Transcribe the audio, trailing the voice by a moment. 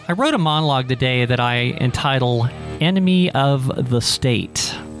I wrote a monologue today that I entitle Enemy of the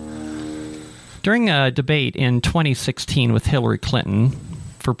State. During a debate in 2016 with Hillary Clinton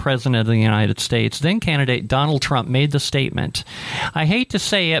for President of the United States, then candidate Donald Trump made the statement, "I hate to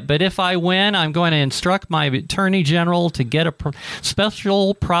say it, but if I win, I'm going to instruct my Attorney General to get a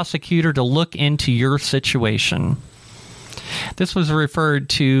special prosecutor to look into your situation." This was referring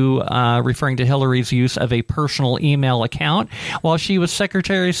to Hillary's use of a personal email account while she was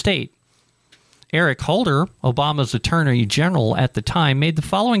Secretary of State. Eric Holder, Obama's Attorney General at the time, made the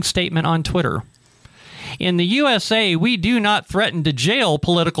following statement on Twitter. "In the USA, we do not threaten to jail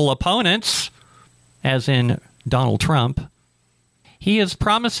political opponents," as in Donald Trump. "He is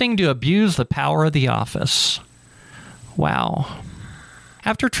promising to abuse the power of the office." Wow.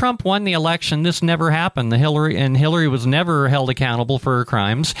 After Trump won the election, this never happened. Hillary was never held accountable for her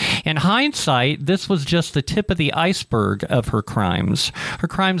crimes. In hindsight, this was just the tip of the iceberg of her crimes. Her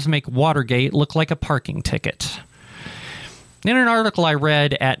crimes make Watergate look like a parking ticket. In an article I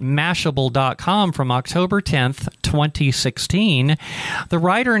read at Mashable.com from October 10th, 2016, the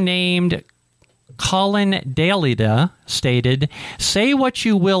writer named Colin Dalida stated, "Say what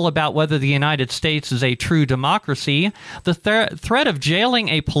you will about whether the United States is a true democracy, the threat of jailing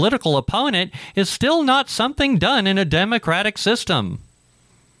a political opponent is still not something done in a democratic system."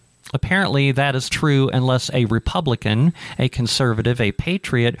 Apparently, that is true unless a Republican, a conservative, a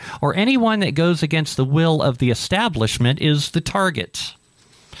patriot, or anyone that goes against the will of the establishment is the target.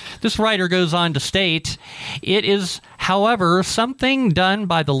 This writer goes on to state, "It is, however, something done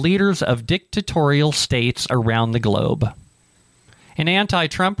by the leaders of dictatorial states around the globe." An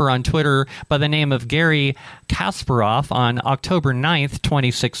anti-Trumper on Twitter by the name of Gary Kasparov on October 9th,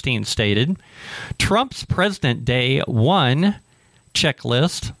 2016 stated, "Trump's President Day 1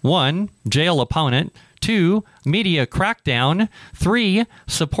 checklist: 1. Jail opponent. 2. Media crackdown. 3.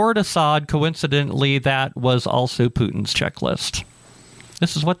 Support Assad. Coincidentally, that was also Putin's checklist."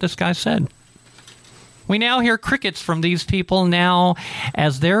 This is what this guy said. We now hear crickets from these people now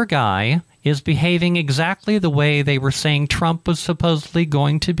as their guy is behaving exactly the way they were saying Trump was supposedly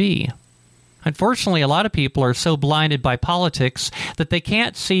going to be. Unfortunately, a lot of people are so blinded by politics that they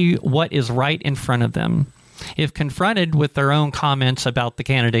can't see what is right in front of them. If confronted with their own comments about the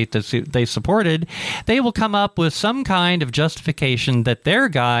candidate that they supported, they will come up with some kind of justification that their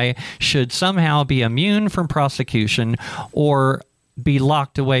guy should somehow be immune from prosecution or be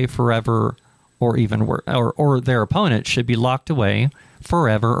locked away forever, or even worse, or their opponent should be locked away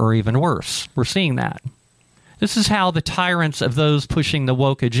forever or even worse. We're seeing that. This is how the tyrants of those pushing the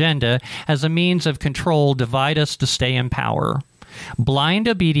woke agenda as a means of control divide us to stay in power. Blind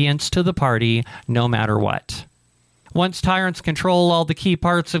obedience to the party, no matter what. Once tyrants control all the key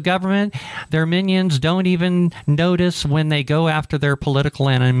parts of government, their minions don't even notice when they go after their political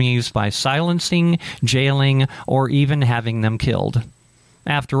enemies by silencing, jailing, or even having them killed.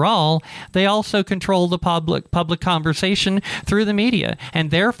 After all, they also control the public conversation through the media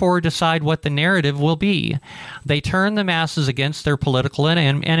and therefore decide what the narrative will be. They turn the masses against their political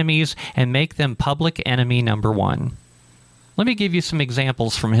enemies and make them public enemy number one. Let me give you some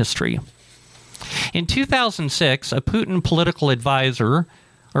examples from history. In 2006, a Putin political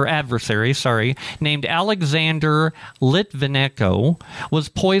adversary, named Alexander Litvinenko was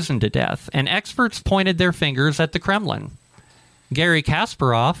poisoned to death, and experts pointed their fingers at the Kremlin. Gary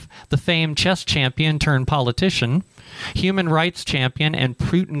Kasparov, the famed chess champion turned politician, human rights champion, and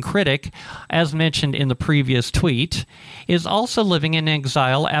Putin critic, as mentioned in the previous tweet, is also living in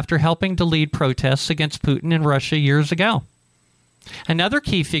exile after helping to lead protests against Putin in Russia years ago. Another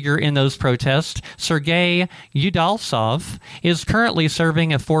key figure in those protests, Sergei Udaltsov, is currently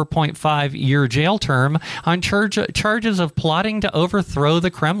serving a 4.5-year jail term on charges of plotting to overthrow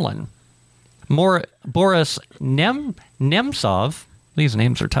the Kremlin. Boris Nemtsov, these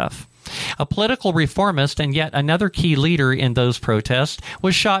names are tough, a political reformist and yet another key leader in those protests,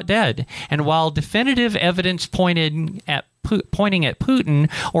 was shot dead. And while definitive evidence pointing at Putin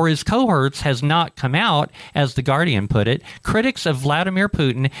or his cohorts has not come out, as The Guardian put it, critics of Vladimir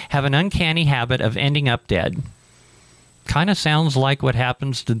Putin have an uncanny habit of ending up dead. Kind of sounds like what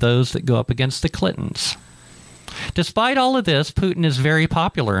happens to those that go up against the Clintons. Despite all of this, Putin is very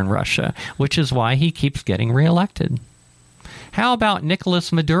popular in Russia, which is why he keeps getting reelected. How about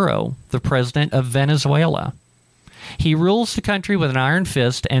Nicolas Maduro, the president of Venezuela? He rules the country with an iron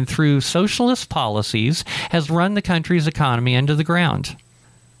fist and through socialist policies has run the country's economy into the ground.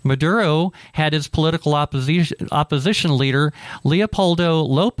 Maduro had his political opposition leader, Leopoldo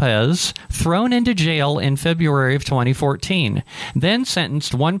Lopez, thrown into jail in February of 2014, then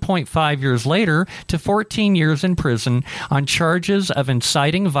sentenced 1.5 years later to 14 years in prison on charges of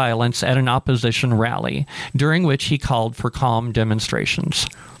inciting violence at an opposition rally, during which he called for calm demonstrations.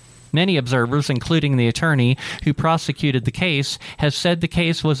 Many observers, including the attorney who prosecuted the case, have said the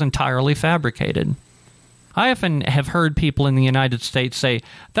case was entirely fabricated. I often have heard people in the United States say,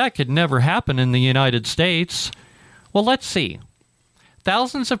 that could never happen in the United States. Well, let's see.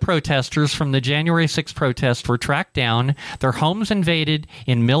 Thousands of protesters from the January 6th protests were tracked down, their homes invaded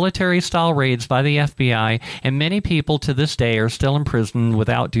in military-style raids by the FBI, and many people to this day are still imprisoned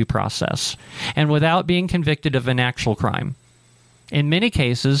without due process, and without being convicted of an actual crime. In many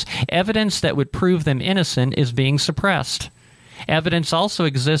cases, evidence that would prove them innocent is being suppressed. Evidence also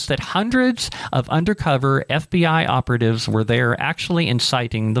exists that hundreds of undercover FBI operatives were there actually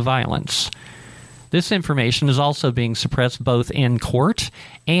inciting the violence. This information is also being suppressed both in court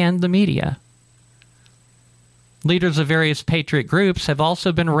and the media. Leaders of various patriot groups have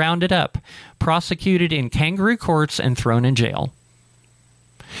also been rounded up, prosecuted in kangaroo courts, and thrown in jail.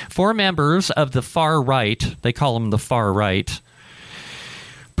 4 members of the far right, they call them the far right,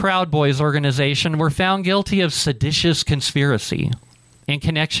 Proud Boys organization were found guilty of seditious conspiracy in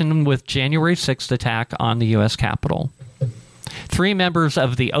connection with January 6th attack on the U.S. Capitol. 3 members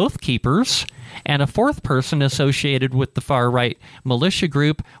of the Oath Keepers and a 4th person associated with the far-right militia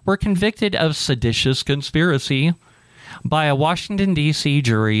group were convicted of seditious conspiracy by a Washington, D.C.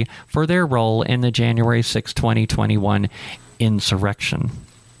 jury for their role in the January 6, 2021 insurrection.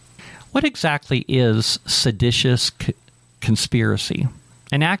 What exactly is seditious conspiracy?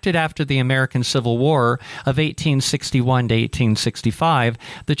 Enacted after the American Civil War of 1861 to 1865,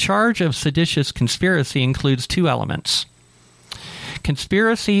 the charge of seditious conspiracy includes 2 elements: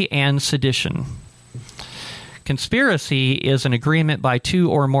 conspiracy and sedition. Conspiracy is an agreement by 2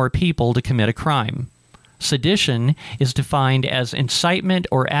 or more people to commit a crime. Sedition is defined as incitement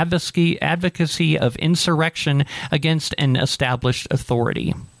or advocacy of insurrection against an established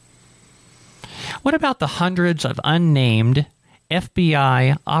authority. What about the hundreds of unnamed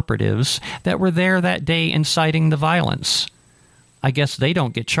FBI operatives that were there that day inciting the violence? I guess they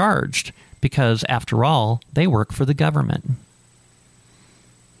don't get charged because, after all, they work for the government.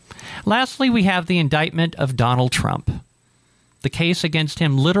 Lastly, we have the indictment of Donald Trump. The case against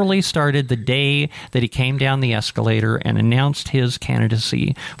him literally started the day that he came down the escalator and announced his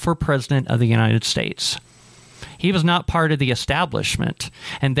candidacy for President of the United States. He was not part of the establishment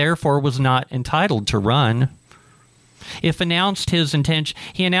and therefore was not entitled to run. If he announced his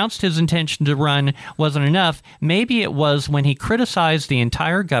intention to run wasn't enough, maybe it was when he criticized the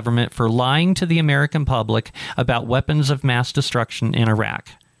entire government for lying to the American public about weapons of mass destruction in Iraq.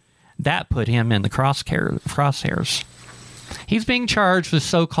 That put him in the crosshairs. He's being charged with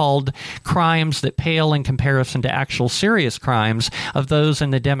so-called crimes that pale in comparison to actual serious crimes of those in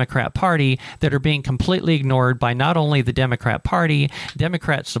the Democrat Party that are being completely ignored by not only the Democrat Party,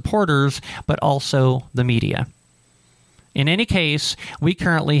 Democrat supporters, but also the media. In any case, we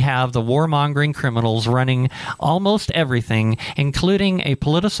currently have the warmongering criminals running almost everything, including a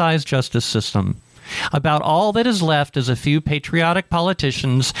politicized justice system. About all that is left is a few patriotic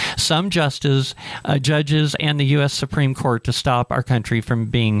politicians, some judges, and the U.S. Supreme Court to stop our country from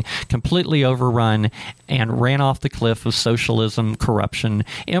being completely overrun and ran off the cliff of socialism, corruption,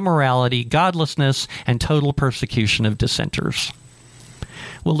 immorality, godlessness, and total persecution of dissenters.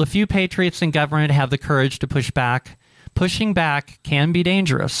 Will the few patriots in government have the courage to push back? Pushing back can be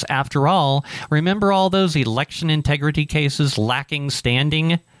dangerous. After all, remember all those election integrity cases lacking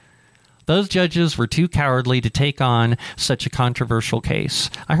standing? Those judges were too cowardly to take on such a controversial case.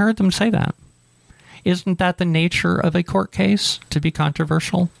 I heard them say that. Isn't that the nature of a court case, to be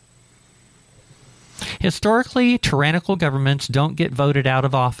controversial? Historically, tyrannical governments don't get voted out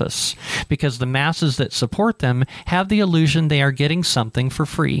of office because the masses that support them have the illusion they are getting something for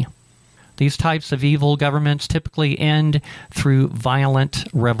free. These types of evil governments typically end through violent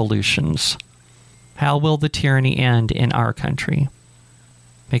revolutions. How will the tyranny end in our country?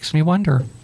 Makes me wonder.